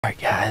Alright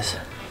guys,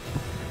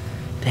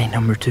 day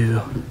number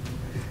 2.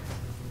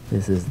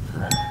 This is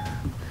the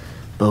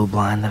bow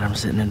blind that I'm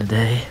sitting in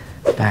today.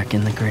 Back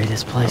in the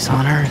greatest place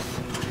on earth,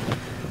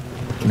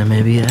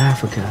 Namibia,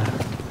 Africa.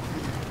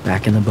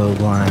 Back in the bow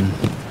blind.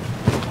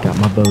 Got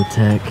my bow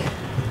tech.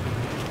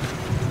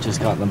 Just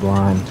got in the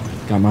blind.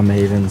 Got my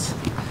Mavens.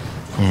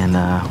 And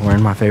we're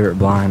in my favorite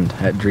blind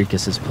at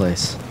Drekis's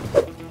place.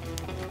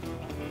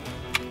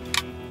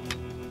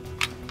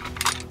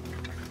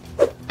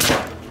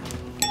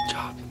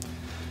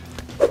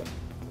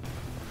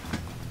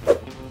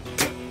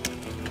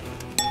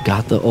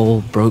 Got the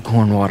old broke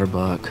horn water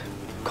buck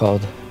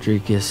called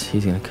Drekis.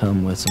 He's gonna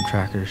come with some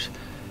trackers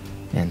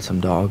and some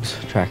dogs,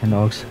 tracking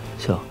dogs.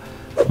 So,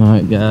 all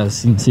right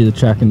guys, you can see the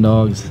tracking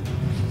dogs.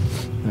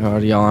 They're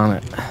already on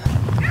it.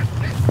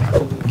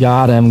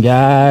 Got him,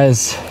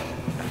 guys.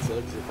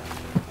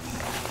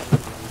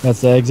 That's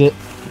the exit.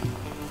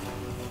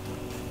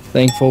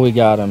 Thankful we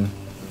got him.